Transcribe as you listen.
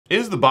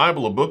Is the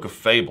Bible a book of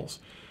fables?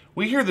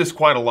 We hear this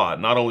quite a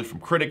lot, not only from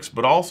critics,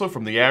 but also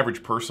from the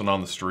average person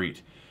on the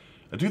street.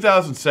 A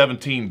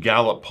 2017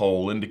 Gallup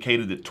poll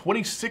indicated that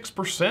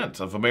 26%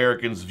 of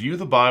Americans view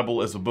the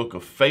Bible as a book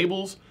of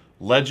fables,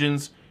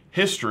 legends,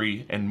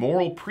 history, and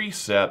moral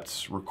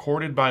precepts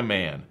recorded by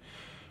man.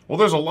 Well,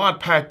 there's a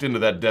lot packed into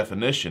that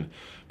definition,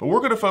 but we're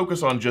going to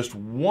focus on just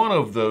one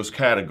of those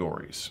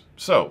categories.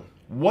 So,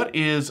 what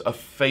is a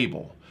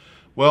fable?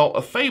 Well,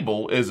 a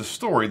fable is a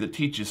story that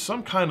teaches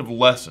some kind of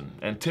lesson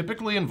and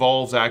typically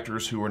involves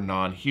actors who are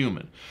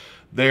non-human.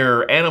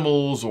 They're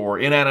animals or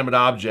inanimate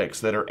objects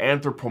that are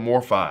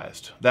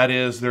anthropomorphized. That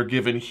is, they're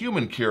given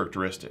human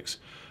characteristics,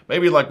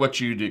 maybe like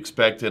what you'd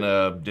expect in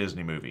a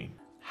Disney movie.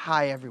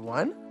 Hi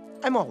everyone,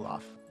 I'm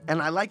Olaf,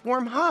 and I like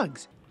warm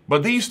hugs.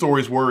 But these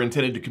stories were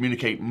intended to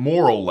communicate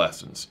moral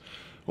lessons.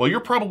 Well, you're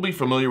probably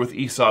familiar with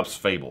Aesop's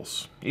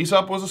Fables.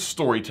 Aesop was a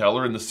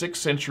storyteller in the 6th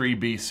century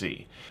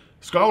BC.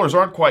 Scholars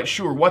aren't quite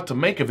sure what to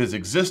make of his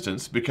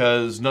existence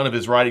because none of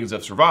his writings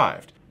have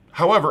survived.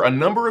 However, a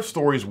number of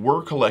stories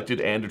were collected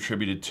and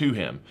attributed to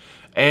him,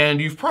 and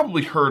you've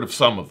probably heard of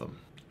some of them.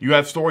 You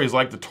have stories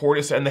like the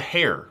Tortise and the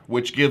Hare,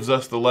 which gives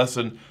us the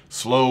lesson,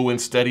 slow and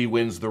steady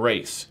wins the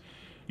race.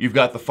 You've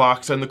got the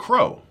Fox and the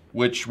Crow,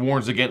 which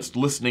warns against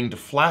listening to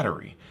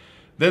flattery.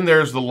 Then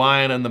there's the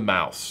Lion and the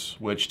Mouse,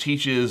 which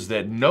teaches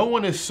that no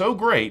one is so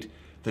great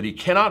that he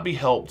cannot be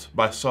helped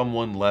by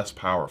someone less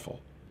powerful.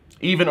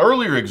 Even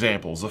earlier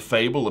examples of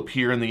fable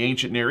appear in the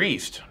ancient Near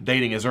East,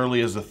 dating as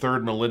early as the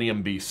 3rd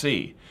millennium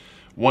BC.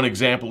 One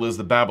example is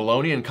the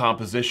Babylonian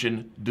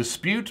composition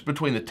Dispute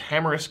Between the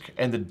Tamarisk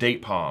and the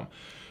Date Palm,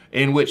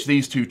 in which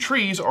these two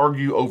trees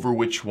argue over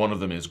which one of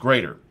them is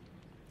greater.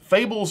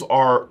 Fables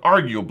are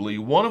arguably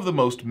one of the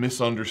most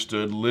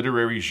misunderstood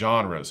literary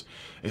genres,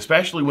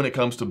 especially when it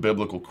comes to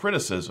biblical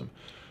criticism.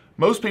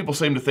 Most people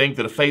seem to think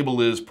that a fable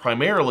is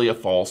primarily a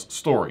false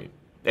story.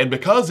 And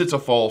because it's a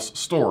false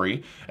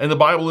story, and the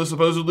Bible is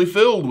supposedly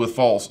filled with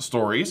false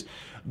stories,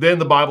 then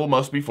the Bible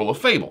must be full of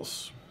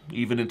fables.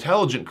 Even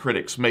intelligent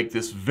critics make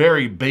this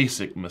very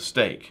basic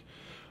mistake.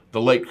 The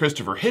late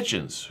Christopher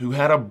Hitchens, who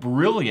had a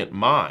brilliant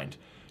mind,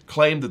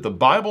 claimed that the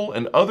Bible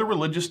and other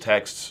religious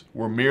texts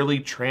were merely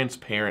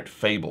transparent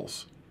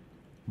fables.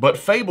 But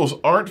fables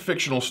aren't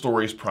fictional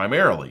stories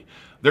primarily.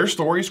 They're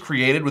stories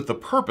created with the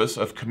purpose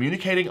of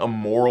communicating a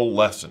moral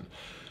lesson.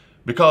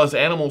 Because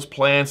animals,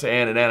 plants,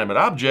 and inanimate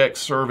objects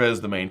serve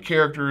as the main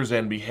characters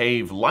and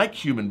behave like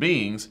human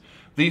beings,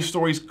 these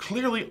stories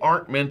clearly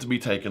aren't meant to be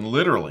taken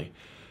literally.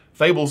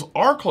 Fables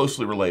are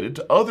closely related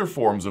to other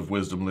forms of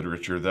wisdom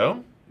literature,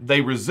 though.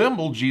 They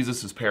resemble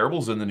Jesus'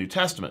 parables in the New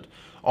Testament,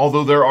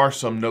 although there are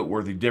some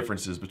noteworthy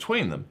differences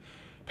between them.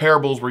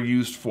 Parables were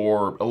used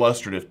for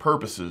illustrative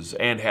purposes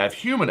and have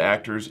human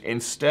actors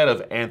instead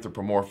of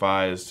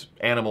anthropomorphized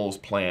animals,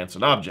 plants,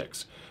 and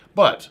objects.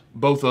 But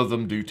both of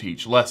them do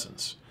teach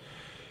lessons.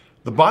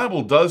 The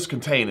Bible does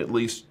contain at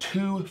least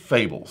 2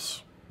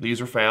 fables.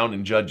 These are found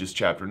in Judges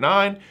chapter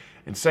 9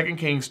 and 2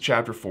 Kings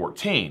chapter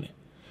 14.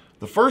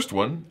 The first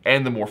one,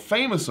 and the more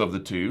famous of the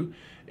two,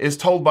 is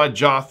told by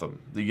Jotham,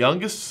 the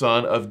youngest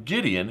son of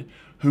Gideon,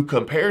 who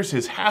compares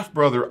his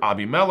half-brother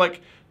Abimelech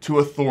to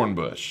a thorn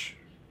bush.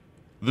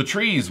 The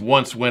trees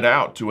once went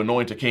out to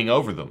anoint a king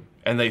over them,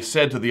 and they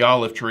said to the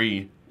olive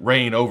tree,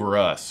 "Reign over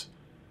us."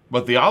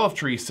 But the olive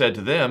tree said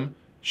to them,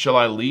 "Shall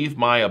I leave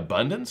my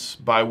abundance,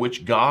 by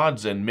which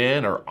gods and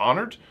men are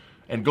honored,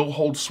 and go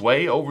hold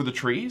sway over the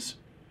trees?"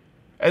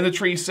 And the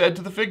tree said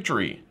to the fig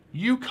tree,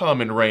 "You come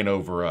and reign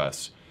over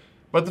us."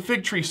 But the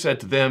fig tree said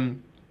to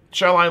them,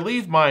 "Shall I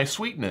leave my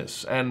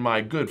sweetness and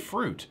my good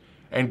fruit,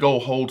 and go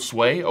hold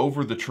sway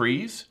over the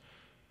trees?"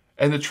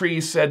 And the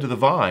trees said to the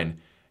vine,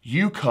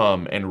 "You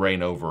come and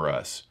reign over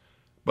us."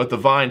 But the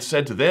vine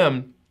said to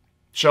them,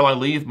 "Shall I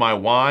leave my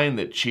wine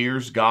that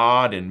cheers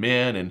God and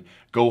men, and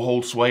go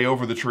hold sway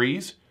over the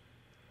trees?"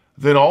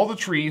 Then all the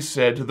trees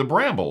said to the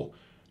bramble,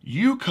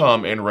 "You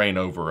come and reign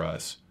over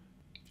us."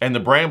 And the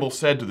bramble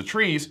said to the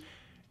trees,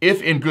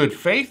 "If in good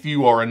faith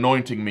you are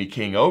anointing me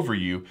king over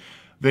you,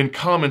 then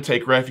come and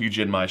take refuge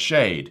in my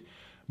shade.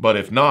 But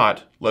if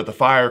not, let the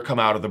fire come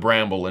out of the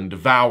bramble and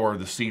devour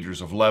the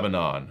cedars of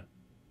Lebanon."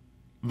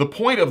 The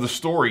point of the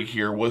story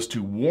here was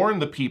to warn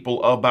the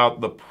people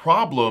about the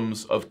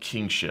problems of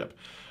kingship,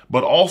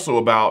 but also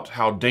about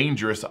how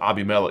dangerous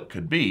Abimelech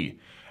could be.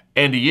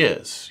 And he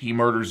is. He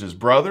murders his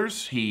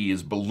brothers, he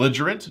is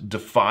belligerent,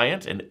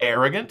 defiant, and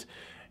arrogant.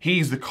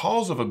 He's the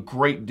cause of a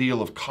great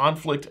deal of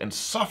conflict and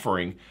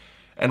suffering,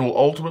 and will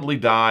ultimately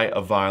die a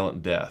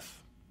violent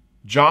death.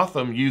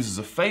 Jotham uses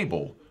a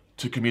fable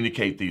to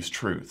communicate these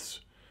truths.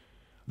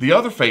 The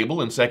other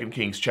fable in 2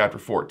 Kings chapter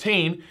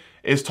 14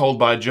 is told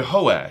by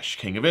Jehoash,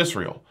 king of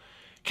Israel.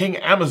 King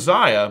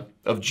Amaziah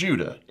of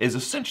Judah is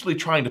essentially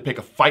trying to pick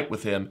a fight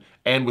with him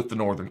and with the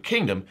northern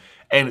kingdom,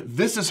 and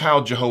this is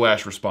how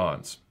Jehoash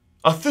responds.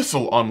 "A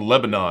thistle on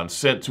Lebanon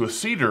sent to a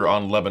cedar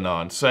on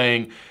Lebanon,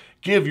 saying,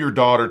 'Give your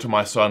daughter to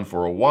my son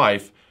for a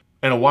wife,'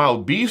 and a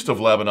wild beast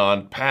of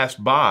Lebanon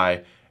passed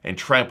by and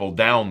trampled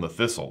down the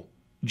thistle."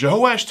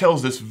 Jehoash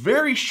tells this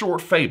very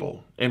short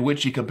fable in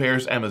which he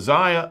compares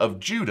Amaziah of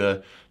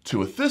Judah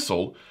to a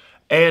thistle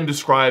and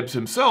describes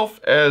himself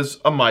as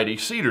a mighty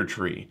cedar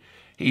tree.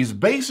 He's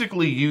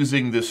basically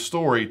using this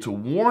story to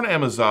warn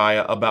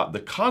Amaziah about the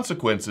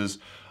consequences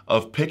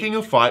of picking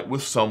a fight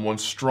with someone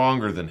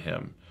stronger than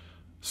him.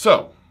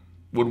 So,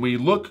 when we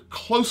look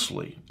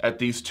closely at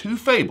these two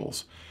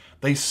fables,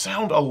 they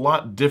sound a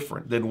lot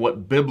different than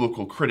what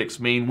biblical critics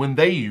mean when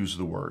they use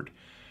the word.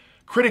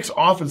 Critics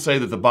often say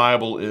that the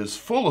Bible is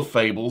full of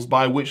fables,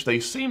 by which they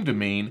seem to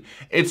mean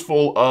it's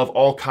full of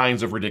all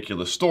kinds of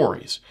ridiculous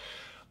stories.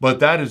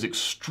 But that is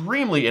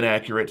extremely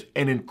inaccurate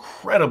and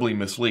incredibly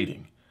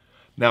misleading.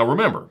 Now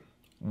remember,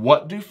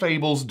 what do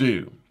fables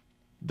do?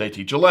 They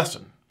teach a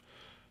lesson.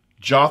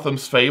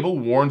 Jotham's fable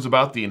warns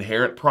about the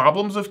inherent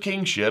problems of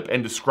kingship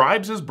and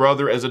describes his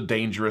brother as a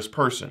dangerous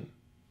person.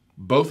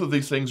 Both of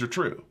these things are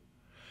true.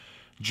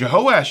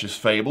 Jehoash's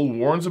fable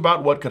warns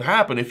about what could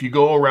happen if you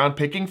go around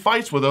picking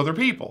fights with other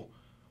people.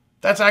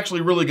 That's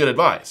actually really good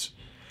advice.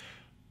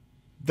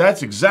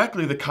 That's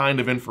exactly the kind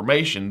of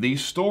information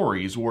these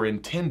stories were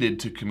intended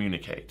to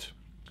communicate.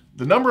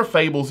 The number of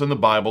fables in the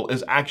Bible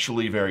is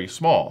actually very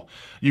small.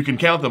 You can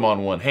count them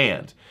on one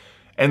hand.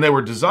 And they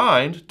were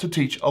designed to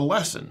teach a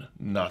lesson,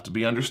 not to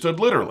be understood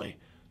literally.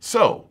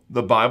 So,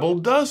 the Bible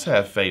does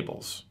have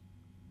fables.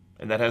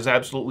 And that has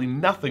absolutely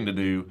nothing to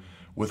do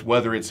with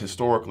whether it's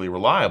historically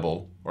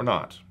reliable or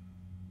not.